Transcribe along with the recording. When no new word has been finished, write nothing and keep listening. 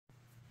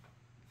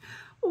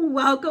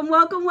Welcome,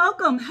 welcome,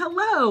 welcome.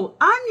 Hello,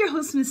 I'm your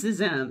host, Mrs.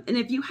 M. And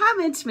if you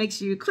haven't, make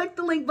sure you click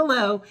the link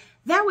below.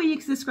 That way you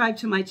can subscribe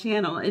to my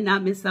channel and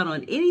not miss out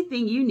on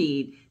anything you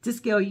need to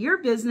scale your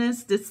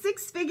business to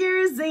 6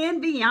 figures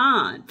and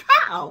beyond.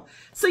 Pow!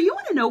 So you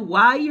want to know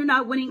why you're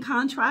not winning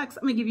contracts?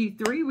 I'm going to give you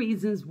 3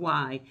 reasons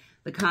why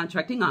the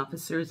contracting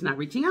officer is not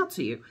reaching out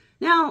to you.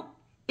 Now,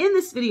 in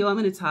this video, I'm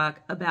going to talk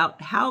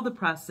about how the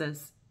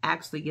process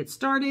actually gets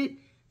started,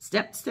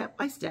 step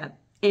by step,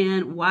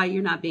 and why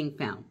you're not being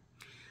found.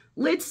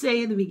 Let's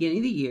say in the beginning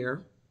of the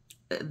year,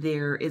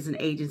 there is an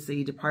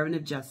agency, Department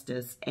of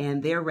Justice,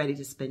 and they're ready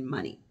to spend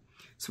money.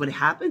 So what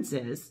happens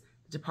is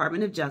the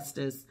Department of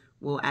Justice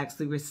will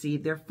actually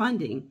receive their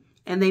funding,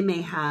 and they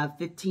may have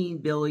 15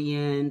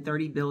 billion,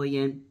 30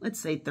 billion, let's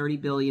say 30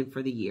 billion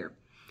for the year.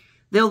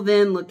 They'll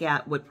then look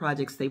at what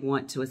projects they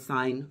want to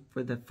assign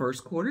for the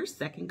first quarter,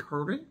 second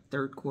quarter,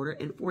 third quarter,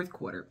 and fourth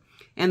quarter.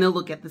 And they'll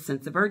look at the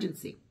sense of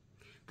urgency.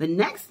 The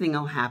next thing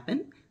will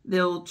happen,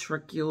 they'll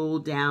trickle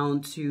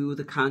down to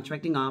the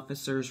contracting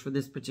officers for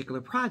this particular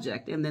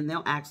project, and then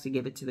they'll actually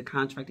give it to the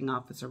contracting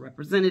officer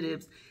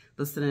representatives.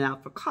 They'll send it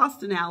out for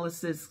cost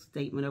analysis,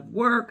 statement of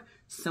work,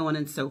 so on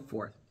and so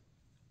forth.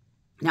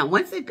 Now,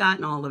 once they've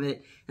gotten all of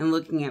it and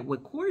looking at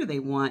what quarter they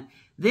want,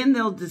 then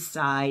they'll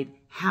decide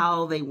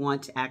how they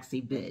want to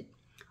actually bid.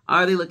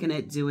 Are they looking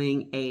at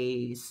doing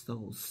a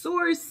sole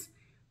source?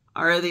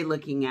 Are they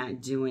looking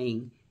at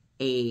doing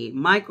a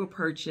micro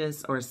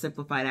purchase or a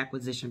simplified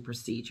acquisition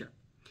procedure?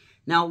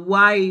 Now,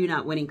 why are you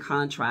not winning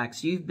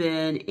contracts? You've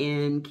been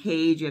in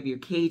CAGE, you have your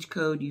CAGE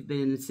code, you've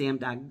been in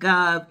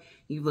sam.gov,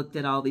 you've looked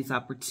at all these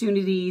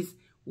opportunities.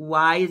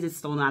 Why is it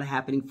still not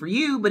happening for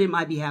you, but it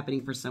might be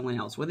happening for someone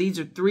else? Well, these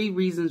are 3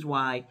 reasons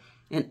why,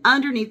 and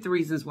underneath the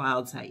reasons why,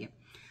 I'll tell you.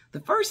 The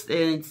first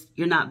is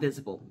you're not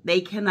visible. They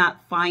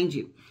cannot find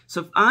you.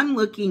 So if I'm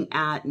looking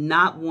at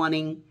not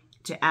wanting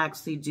to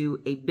actually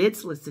do a bid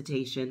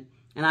solicitation,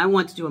 and I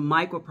want to do a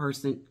micro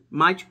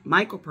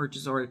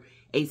purchase or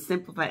a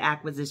simplified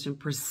acquisition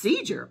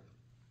procedure,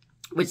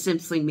 which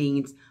simply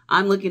means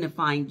I'm looking to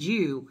find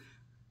you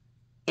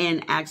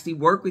and actually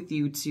work with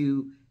you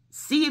to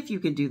see if you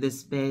can do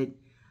this bid.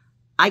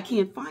 I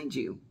can't find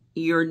you.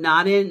 You're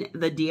not in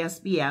the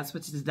DIBBS,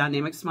 which is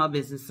Dynamic Small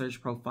Business Search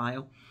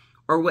Profile,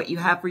 or what you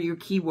have for your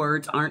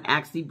keywords aren't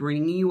actually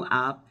bringing you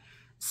up.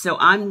 So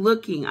I'm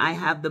looking, I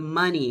have the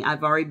money.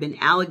 I've already been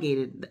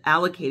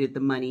allocated the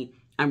money.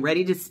 I'm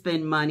ready to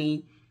spend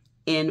money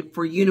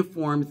for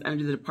uniforms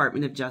under the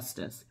Department of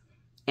Justice,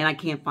 and I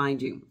can't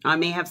find you. I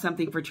may have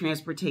something for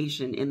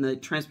transportation in the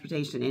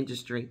transportation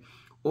industry,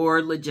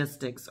 or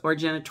logistics, or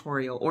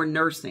janitorial, or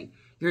nursing.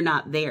 You're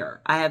not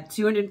there. I have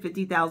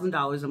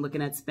 $250,000 I'm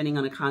looking at spending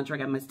on a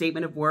contract. I have my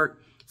statement of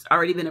work. It's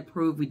already been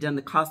approved. We've done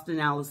the cost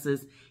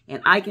analysis,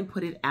 and I can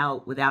put it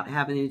out without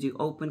having to do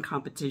open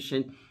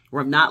competition,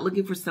 where I'm not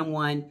looking for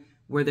someone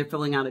where they're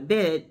filling out a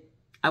bid.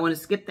 I want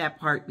to skip that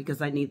part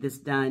because I need this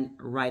done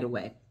right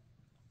away.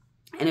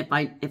 And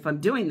if I'm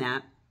doing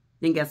that,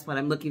 then guess what?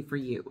 I'm looking for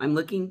you. I'm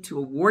looking to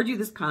award you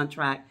this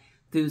contract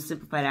through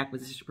simplified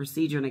acquisition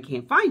procedure, and I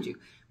can't find you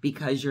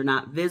because you're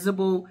not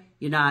visible.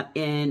 You're not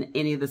in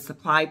any of the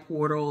supply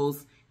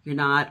portals. You're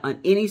not on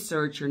any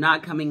search. You're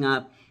not coming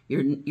up.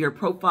 Your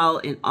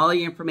profile and all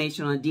your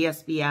information on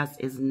DIBBS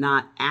is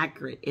not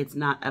accurate. It's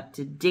not up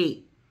to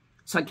date.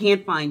 So I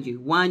can't find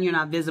you. 1, you're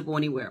not visible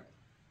anywhere.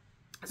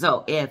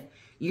 So if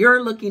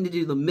you're looking to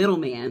do the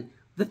middleman,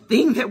 the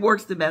thing that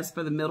works the best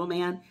for the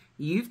middleman,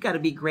 you've got to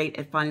be great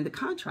at finding the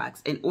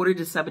contracts in order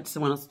to sub it to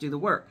someone else to do the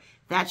work.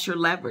 That's your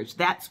leverage.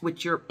 That's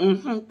what your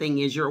thing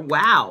is, your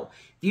wow.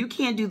 If you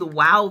can't do the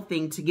wow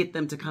thing to get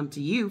them to come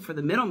to you for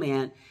the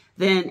middleman,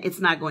 then it's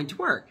not going to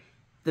work.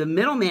 The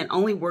middleman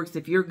only works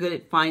if you're good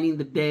at finding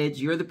the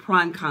bids. You're the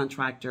prime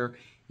contractor.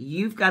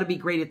 You've got to be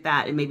great at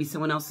that, and maybe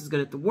someone else is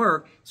good at the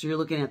work, so you're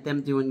looking at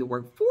them doing the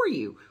work for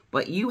you.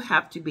 But you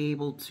have to be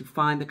able to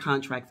find the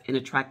contracts and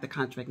attract the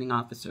contracting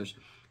officers.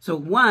 So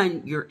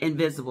 1, you're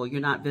invisible. You're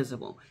not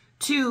visible.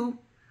 2,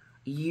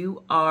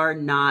 you are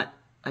not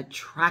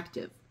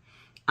attractive.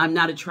 I'm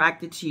not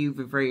attracted to you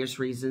for various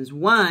reasons.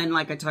 1,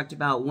 like I talked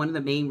about, one of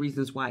the main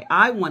reasons why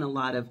I want a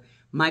lot of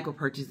micro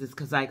purchases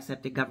because I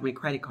accepted government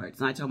credit cards.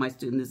 And I tell my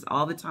students this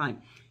all the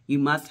time. You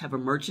must have a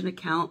merchant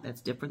account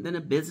that's different than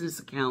a business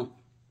account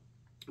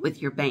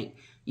with your bank.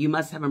 You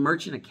must have a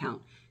merchant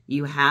account.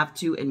 You have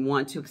to and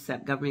want to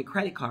accept government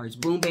credit cards.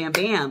 Boom, bam,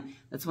 bam.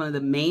 That's one of the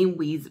main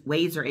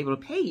ways they're able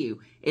to pay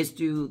you is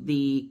through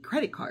the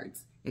credit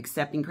cards,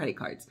 accepting credit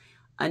cards.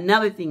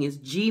 Another thing is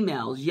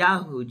Gmails,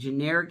 Yahoo,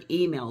 generic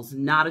emails,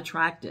 not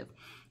attractive.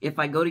 If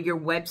I go to your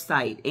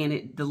website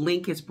and the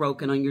link is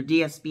broken on your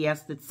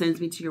DIBBS that sends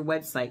me to your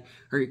website,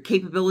 or your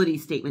capability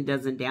statement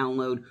doesn't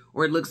download,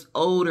 or it looks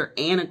old or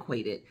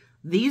antiquated,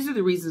 these are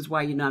the reasons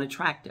why you're not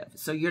attractive.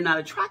 So you're not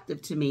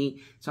attractive to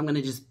me, so I'm going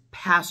to just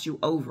pass you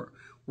over.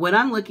 What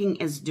I'm looking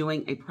is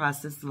doing a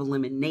process of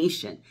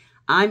elimination.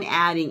 I'm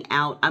adding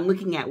out, I'm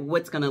looking at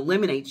what's going to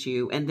eliminate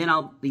you, and then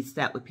I'll be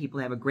set with people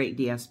who have a great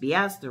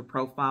DSBS, their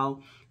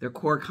profile, their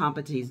core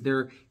competencies,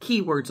 their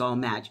keywords all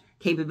match.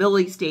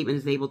 Capability statement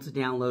is able to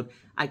download.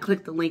 I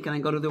click the link and I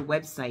go to their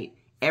website.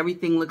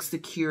 Everything looks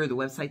secure. The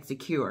website's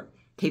secure.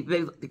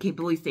 The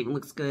capability statement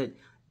looks good.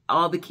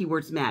 All the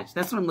keywords match.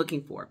 That's what I'm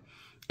looking for.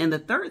 And the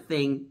third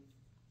thing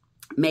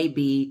may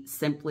be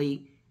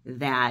simply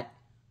that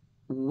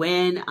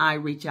when I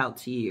reach out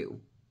to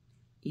you,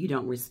 you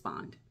don't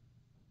respond.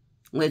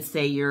 Let's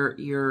say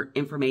your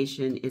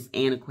information is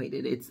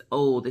antiquated. It's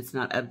old. It's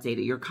not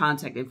updated. Your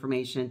contact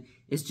information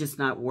is just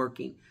not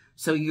working.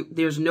 So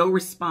there's no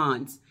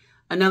response.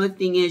 Another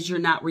thing is you're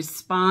not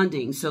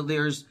responding. So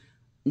there's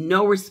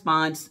no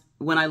response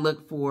when I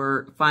look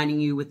for finding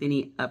you with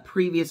any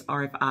previous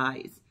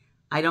RFIs.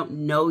 I don't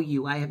know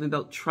you. I haven't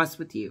built trust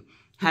with you.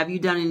 Have you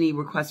done any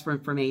requests for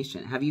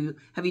information? Have you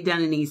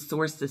done any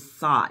sources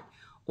sought?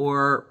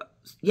 Or,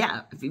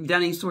 yeah, if you've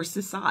done any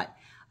sources sought.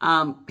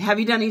 Have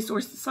you done any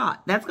sources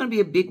sought? That's going to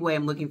be a big way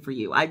I'm looking for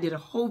you. I did a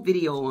whole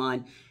video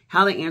on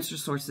how to answer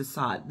sources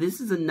sought.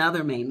 This is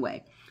another main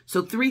way.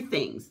 So 3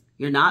 things.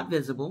 You're not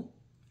visible.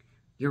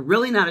 You're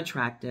really not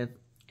attractive.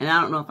 And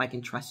I don't know if I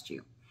can trust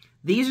you.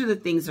 These are the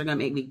things that are going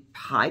to make me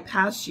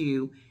bypass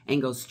you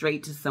and go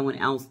straight to someone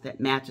else that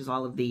matches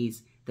all of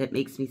these, that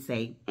makes me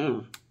say,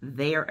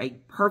 they are a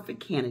perfect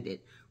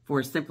candidate for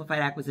a simplified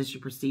acquisition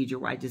procedure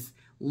where I just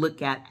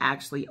look at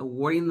actually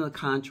awarding them the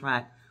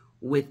contract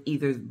with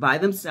either by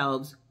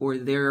themselves or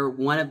they're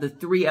one of the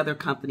 3 other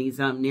companies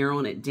that I'm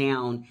narrowing it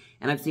down.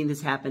 And I've seen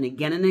this happen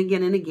again and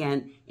again and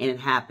again, and it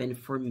happened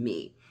for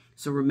me.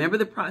 So remember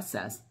the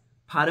process.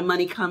 Pot of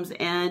money comes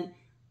in.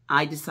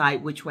 I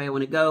decide which way I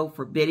want to go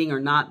for bidding or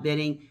not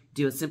bidding,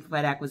 do a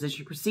simplified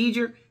acquisition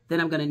procedure.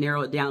 Then I'm going to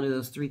narrow it down to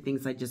those 3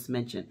 things I just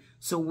mentioned.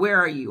 So where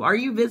are you? Are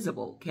you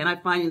visible? Can I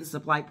find you in the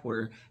supply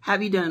portal?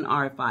 Have you done an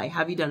RFI?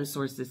 Have you done a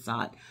sources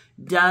sought?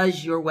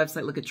 Does your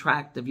website look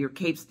attractive? Your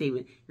CAPE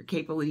statement, your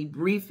capability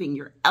briefing,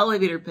 your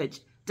elevator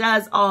pitch,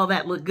 does all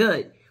that look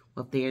good?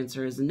 Well, if the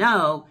answer is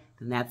no,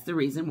 then that's the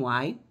reason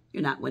why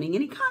you're not winning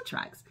any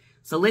contracts.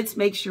 So let's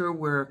make sure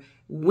we're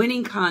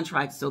winning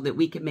contracts so that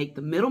we can make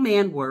the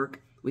middleman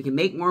work, we can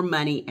make more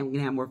money, and we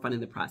can have more fun in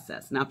the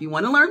process. Now, if you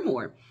want to learn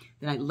more,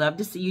 then I'd love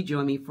to see you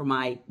join me for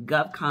my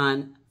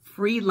GovCon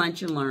free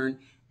lunch and learn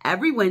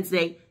every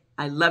Wednesday.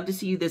 I'd love to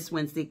see you this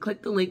Wednesday.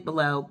 Click the link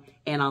below,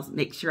 and I'll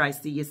make sure I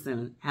see you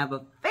soon. Have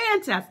a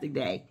fantastic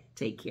day.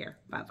 Take care.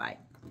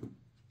 Bye-bye.